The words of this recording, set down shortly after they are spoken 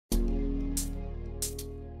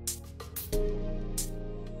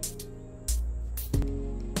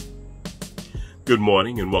Good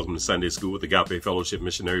morning and welcome to Sunday School with Agape Fellowship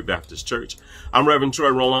Missionary Baptist Church. I'm Reverend Troy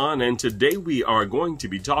Rolan, and today we are going to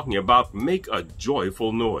be talking about make a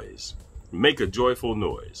joyful noise. Make a joyful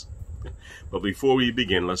noise. But before we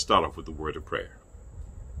begin, let's start off with the word of prayer.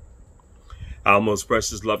 Our most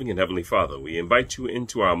precious, loving, and heavenly Father, we invite you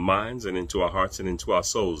into our minds and into our hearts and into our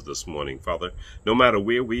souls this morning, Father, no matter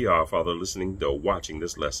where we are, Father, listening or watching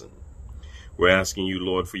this lesson. We're asking you,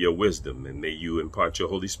 Lord, for your wisdom, and may you impart your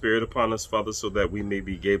Holy Spirit upon us, Father, so that we may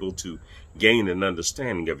be able to gain an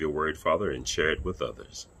understanding of your word, Father, and share it with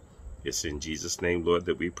others. It's in Jesus' name, Lord,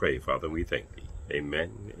 that we pray, Father, and we thank thee.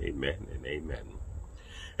 Amen, amen, and amen.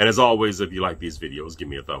 And as always, if you like these videos, give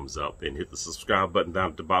me a thumbs up and hit the subscribe button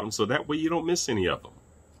down at the bottom so that way you don't miss any of them.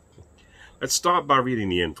 Let's start by reading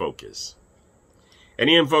the In Focus. And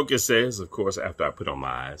the In Focus says, of course, after I put on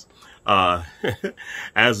my eyes,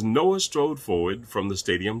 as Noah strode forward from the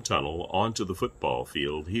stadium tunnel onto the football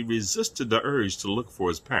field, he resisted the urge to look for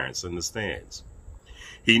his parents in the stands.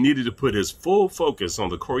 He needed to put his full focus on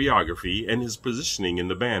the choreography and his positioning in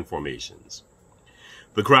the band formations.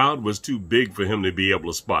 The crowd was too big for him to be able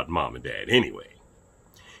to spot Mom and Dad anyway.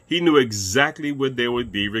 He knew exactly where they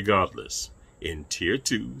would be regardless, in Tier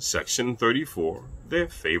 2, Section 34, their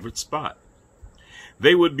favorite spot.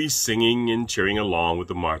 They would be singing and cheering along with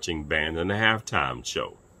the marching band in the halftime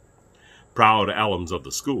show. Proud alums of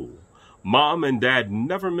the school, Mom and Dad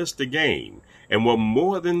never missed a game and were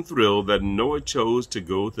more than thrilled that Noah chose to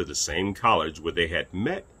go to the same college where they had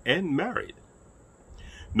met and married.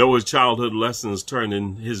 Noah's childhood lessons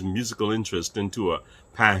turned his musical interest into a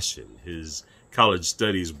passion. His college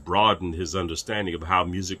studies broadened his understanding of how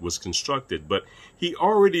music was constructed, but he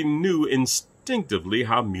already knew instinctively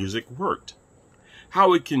how music worked,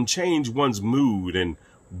 how it can change one's mood and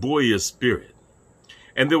buoy a spirit.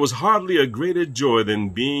 And there was hardly a greater joy than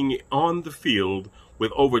being on the field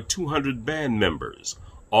with over 200 band members,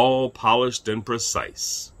 all polished and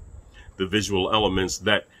precise. The visual elements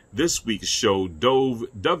that this week's show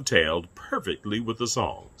dovetailed perfectly with the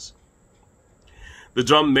songs. The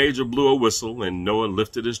drum major blew a whistle and Noah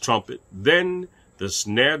lifted his trumpet. Then the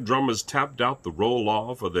snare drummers tapped out the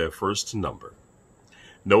roll-off for their first number.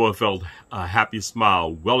 Noah felt a happy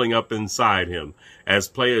smile welling up inside him as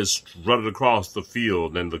players strutted across the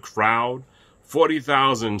field and the crowd,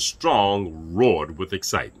 40,000 strong, roared with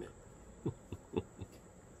excitement.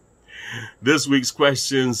 This week's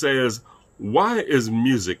question says, why is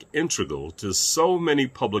music integral to so many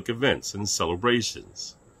public events and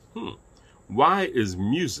celebrations? Why is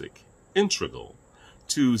music integral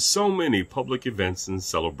to so many public events and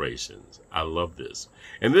celebrations? I love this.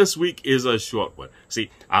 And this week is a short one. See,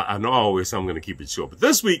 I know always I'm going to keep it short, but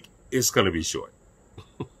this week it's going to be short.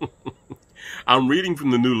 I'm reading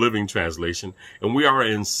from the New Living Translation, and we are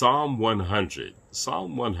in Psalm 100.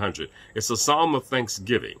 Psalm 100. It's a psalm of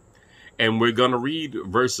thanksgiving, and we're going to read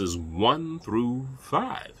verses 1 through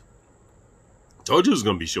 5. Told you it was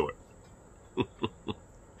going to be short.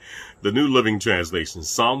 The New Living Translation,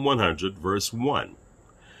 Psalm 100, verse 1.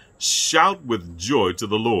 Shout with joy to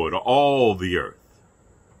the Lord, all the earth.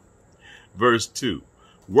 Verse 2.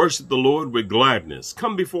 Worship the Lord with gladness.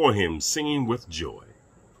 Come before him singing with joy.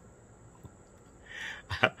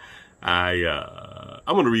 I'm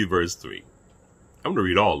going to read verse 3. I'm going to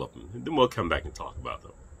read all of them, and then we'll come back and talk about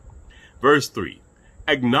them. Verse 3.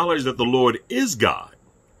 Acknowledge that the Lord is God.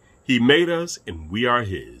 He made us, and we are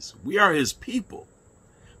his. We are his people,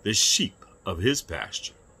 the sheep of his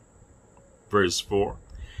pasture. Verse 4.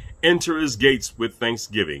 Enter his gates with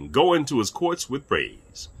thanksgiving. Go into his courts with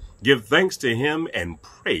praise. Give thanks to him and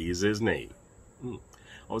praise his name. I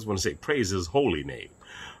always want to say praise his holy name.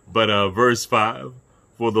 But verse 5.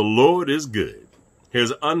 For the Lord is good.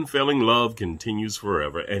 His unfailing love continues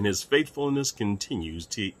forever, and his faithfulness continues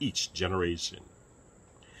to each generation.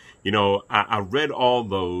 You know, I read all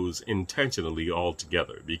those intentionally all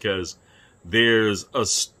together because there's a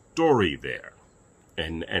story there.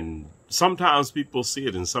 And sometimes people see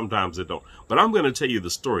it and sometimes they don't. But I'm going to tell you the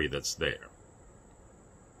story that's there.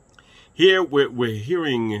 Here we're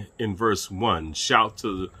hearing in verse 1, shout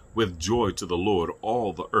with joy to the Lord,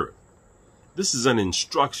 all the earth. This is an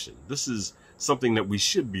instruction. This is something that we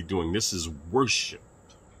should be doing. This is worship.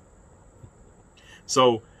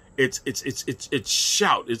 So it's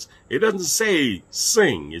shout. It doesn't say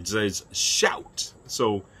sing. It says shout.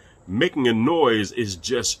 So making a noise is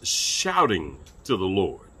just shouting to the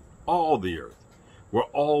Lord, all the earth. We're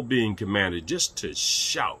all being commanded just to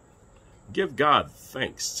shout. Give God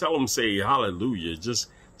thanks. Tell him, say hallelujah. Just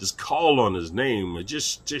call on his name and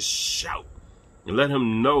just shout and let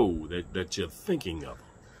him know that you're thinking of him.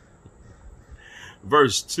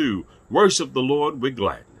 Verse 2, worship the Lord with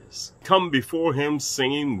gladness. gladness. Come before him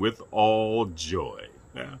singing with all joy.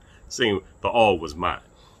 Now, singing, the all was mine,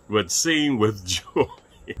 but sing with joy.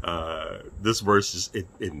 This verse,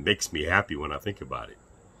 it makes me happy when I think about it.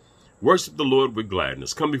 Worship the Lord with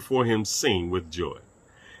gladness. Come before him singing with joy.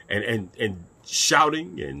 And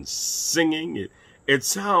shouting and singing, it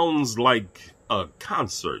sounds like a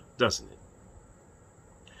concert, doesn't it?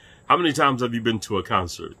 How many times have you been to a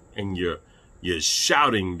concert and you're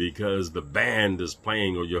shouting because the band is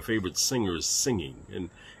playing or your favorite singer is singing,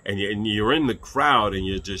 and you're in the crowd and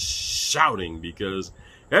you're just shouting because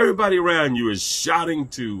everybody around you is shouting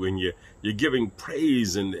too, and you're giving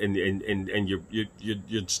praise and you're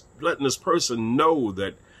letting this person know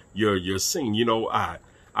that you're singing. You know, I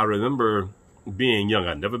remember being young.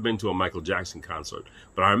 I'd never been to a Michael Jackson concert,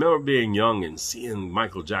 but I remember being young and seeing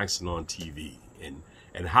Michael Jackson on TV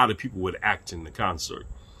and how the people would act in the concert.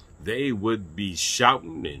 They would be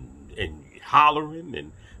shouting and hollering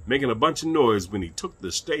and making a bunch of noise when he took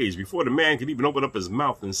the stage before the man could even open up his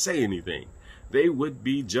mouth and say anything. They would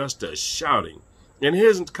be just a shouting. And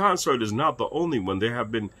his concert is not the only one. There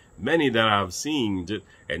have been many that I've seen,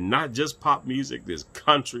 and not just pop music. There's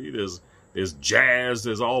country, there's jazz,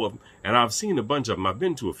 there's all of them. And I've seen a bunch of them. I've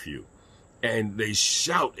been to a few. And they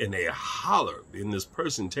shout and they holler, and this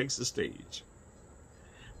person takes the stage.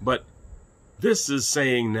 But this is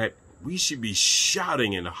saying that we should be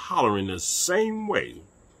shouting and hollering the same way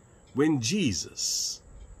when Jesus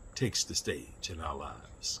takes the stage in our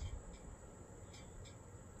lives.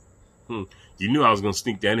 You knew I was going to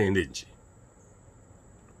sneak that in, didn't you?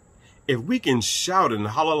 If we can shout and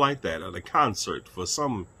holler like that at a concert for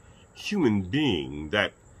some human being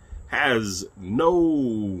that has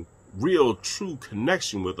no real true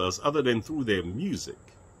connection with us other than through their music,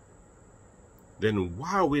 then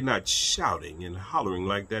why are we not shouting and hollering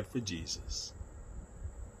like that for Jesus?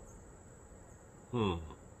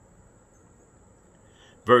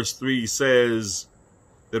 Verse 3 says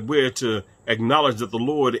that we're to acknowledge that the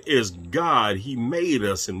Lord is God. He made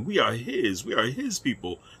us and we are his. We are his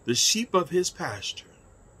people, the sheep of his pasture.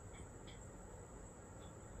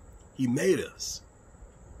 He made us.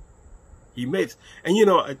 He made us. And you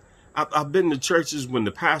know, I've been to churches when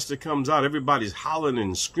the pastor comes out, everybody's hollering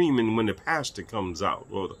and screaming when the pastor comes out,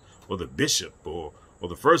 or the bishop, or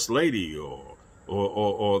the first lady, or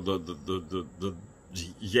the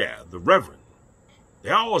reverend.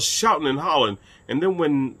 They're all shouting and hollering, and then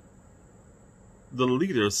when the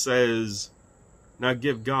leader says, "Now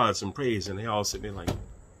give God some praise," and they all sit there like,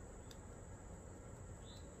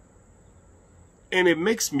 and it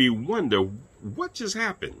makes me wonder what just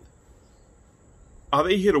happened. Are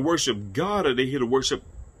they here to worship God, or are they here to worship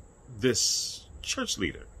this church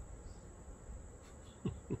leader?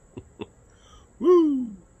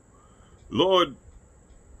 Woo! Lord,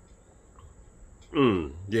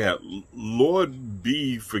 Lord,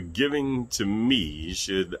 be forgiving to me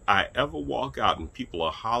should I ever walk out and people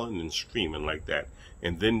are hollering and screaming like that,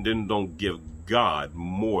 and then don't give God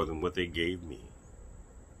more than what they gave me.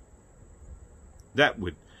 That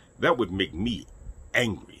would make me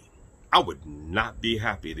angry. I would not be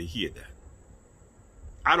happy to hear that.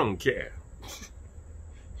 I don't care.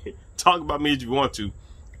 Talk about me if you want to.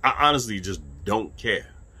 I honestly just don't care.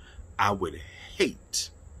 I would hate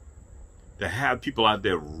to have people out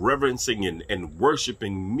there reverencing and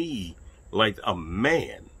worshiping me like a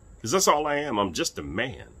man. Because that's all I am. I'm just a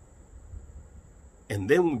man. And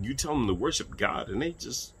then when you tell them to worship God and they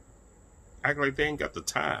just act like they ain't got the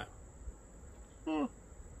time.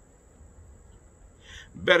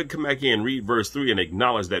 Better come back here and read verse 3 and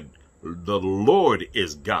acknowledge that the Lord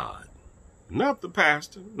is God. Not the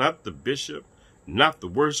pastor, not the bishop, not the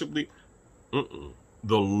worship leader.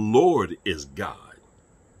 The Lord is God.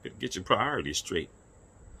 Better get your priorities straight.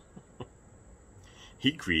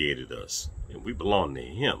 He created us, and we belong to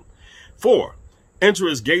him. 4, enter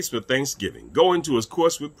his gates with thanksgiving. Go into his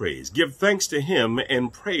courts with praise. Give thanks to him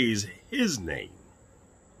and praise his name.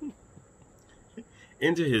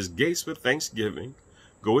 Enter his gates with thanksgiving.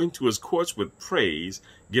 Go into his courts with praise.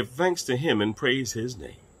 Give thanks to him and praise his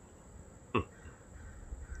name.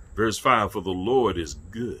 Verse 5, for the Lord is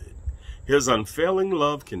good. His unfailing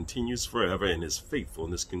love continues forever, and his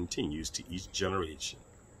faithfulness continues to each generation.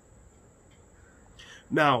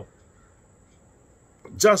 Now,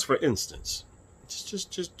 just for instance,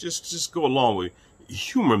 just go along with,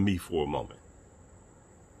 humor me for a moment.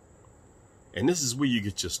 And this is where you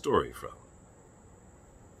get your story from.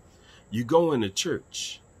 You go into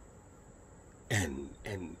church and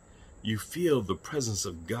you feel the presence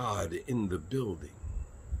of God in the building.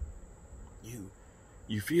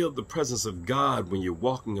 You feel the presence of God when you're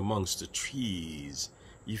walking amongst the trees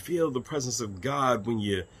You feel the presence of God when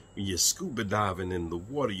you're scuba diving in the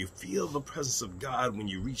water. You feel the presence of God when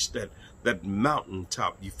you reach that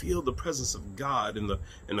mountaintop. You feel the presence of God in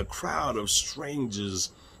a crowd of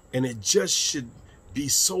strangers, and it just should be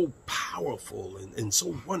so powerful and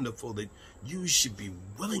so wonderful that you should be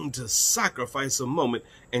willing to sacrifice a moment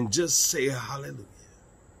and just say hallelujah.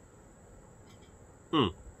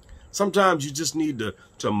 Sometimes you just need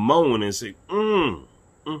to moan and say,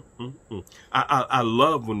 I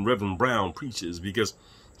love when Reverend Brown preaches, because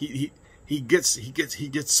he gets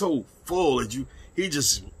so full that he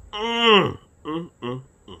just I've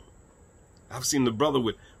seen the brother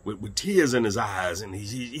with tears in his eyes, and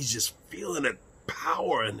he's just feeling that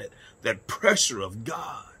power and that pressure of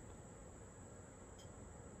God.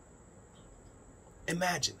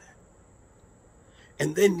 Imagine that.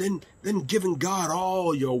 And then giving God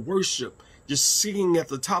all your worship, just singing at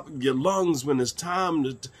the top of your lungs when it's time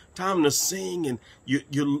to sing. And you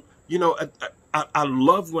know, I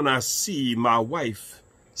love when I see my wife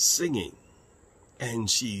singing, and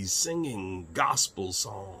she's singing gospel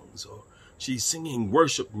songs, or she's singing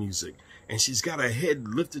worship music, and she's got her head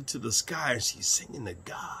lifted to the sky, and she's singing to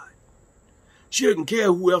God. She doesn't care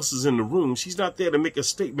who else is in the room. She's not there to make a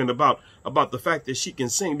statement about the fact that she can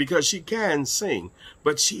sing, because she can sing,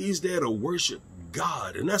 but she's there to worship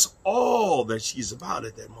God. And that's all that she's about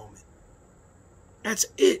at that moment. That's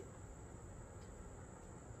it.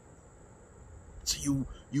 So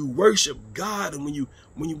you worship God, and when you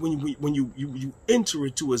enter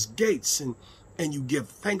into his gates and you give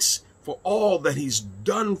thanks for all that he's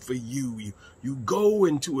done for you, you go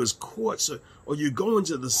into his courts, or you go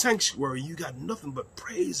into the sanctuary, you got nothing but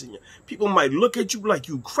praise in you. People might look at you like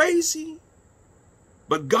you crazy,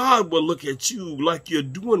 but God will look at you like you're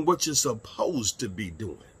doing what you're supposed to be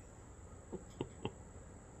doing.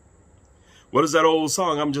 What is that old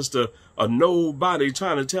song? I'm just a nobody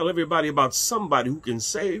trying to tell everybody about somebody who can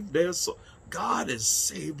save their soul. God has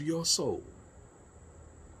saved your soul.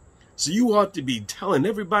 So you ought to be telling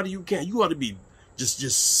everybody you can. You ought to be just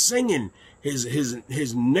singing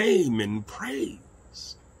his name in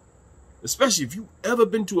praise. Especially if you've ever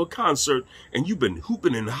been to a concert and you've been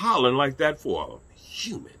hooping and hollering like that for a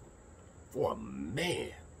human, for a man.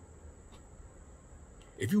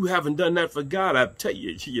 If you haven't done that for God, I tell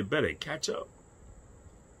you, you better catch up.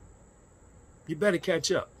 You better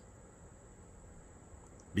catch up.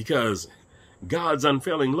 Because God's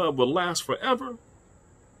unfailing love will last forever.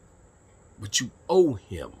 But you owe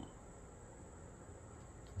him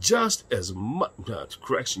just as much,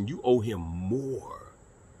 correction, you owe him more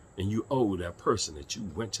than you owe that person that you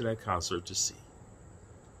went to that concert to see,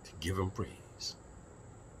 to give him praise.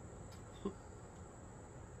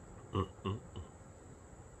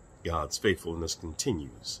 God's faithfulness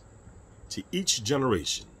continues to each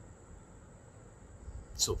generation.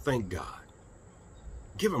 So thank God.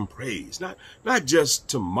 Give him praise, not just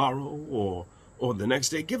tomorrow or the next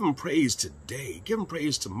day. Give him praise today. Give him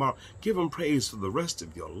praise tomorrow. Give him praise for the rest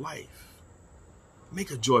of your life.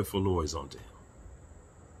 Make a joyful noise unto him.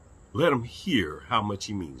 Let him hear how much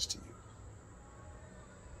he means to you.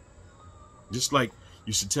 Just like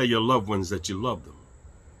you should tell your loved ones that you love them,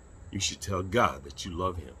 you should tell God that you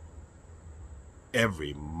love him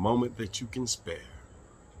every moment that you can spare,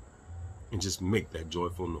 and just make that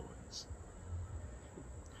joyful noise.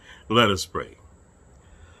 Let us pray.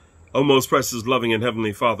 Oh, most precious, loving, and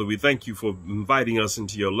heavenly Father, we thank you for inviting us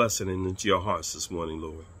into your lesson and into your hearts this morning,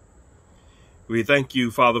 Lord. We thank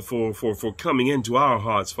you, Father, for coming into our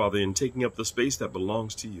hearts, Father, and taking up the space that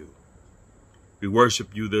belongs to you. We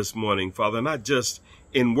worship you this morning, Father, not just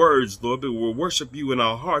in words, Lord, but we'll worship you in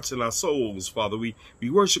our hearts and our souls, Father. We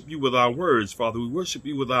worship you with our words, Father. We worship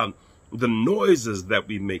you with the noises that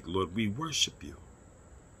we make, Lord. We worship you.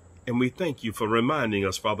 And we thank you for reminding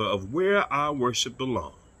us, Father, of where our worship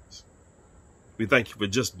belongs. We thank you for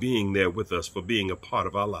just being there with us, for being a part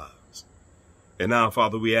of our lives. And now,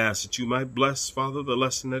 Father, we ask that you might bless, Father, the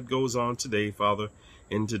lesson that goes on today, Father,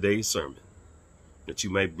 in today's sermon. That you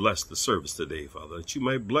might bless the service today, Father. That you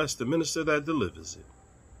might bless the minister that delivers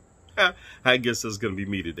it. I guess that's going to be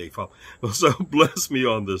me today, Father. So bless me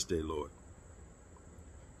on this day, Lord.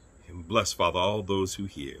 And bless, Father, all those who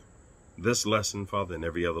hear this lesson, Father, and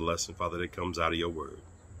every other lesson, Father, that comes out of your word.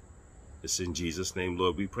 It's in Jesus' name,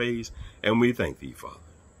 Lord, we praise and we thank thee, Father.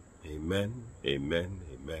 Amen, amen,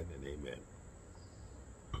 amen, and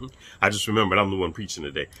amen. I just remembered I'm the one preaching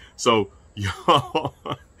today. So, y'all,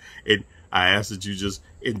 I ask that you just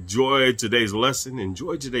enjoy today's lesson,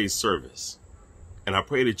 enjoy today's service. And I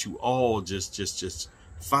pray that you all just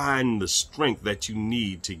find the strength that you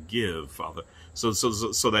need to give, Father, so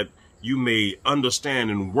that you may understand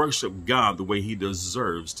and worship God the way he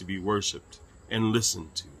deserves to be worshiped and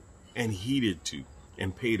listened to and heeded to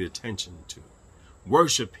and paid attention to.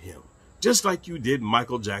 Worship him just like you did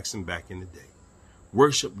Michael Jackson back in the day.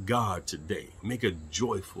 Worship God today. Make a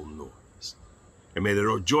joyful noise. And may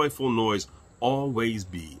that joyful noise always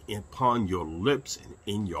be upon your lips and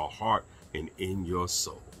in your heart and in your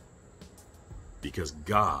soul. Because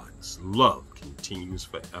God's love continues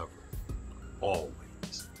forever,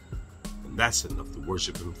 always. And that's enough to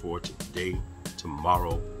worship him for today,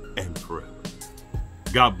 tomorrow, and forever.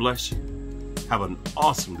 God bless you. Have an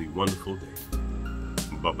awesomely wonderful day.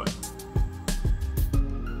 Bye-bye.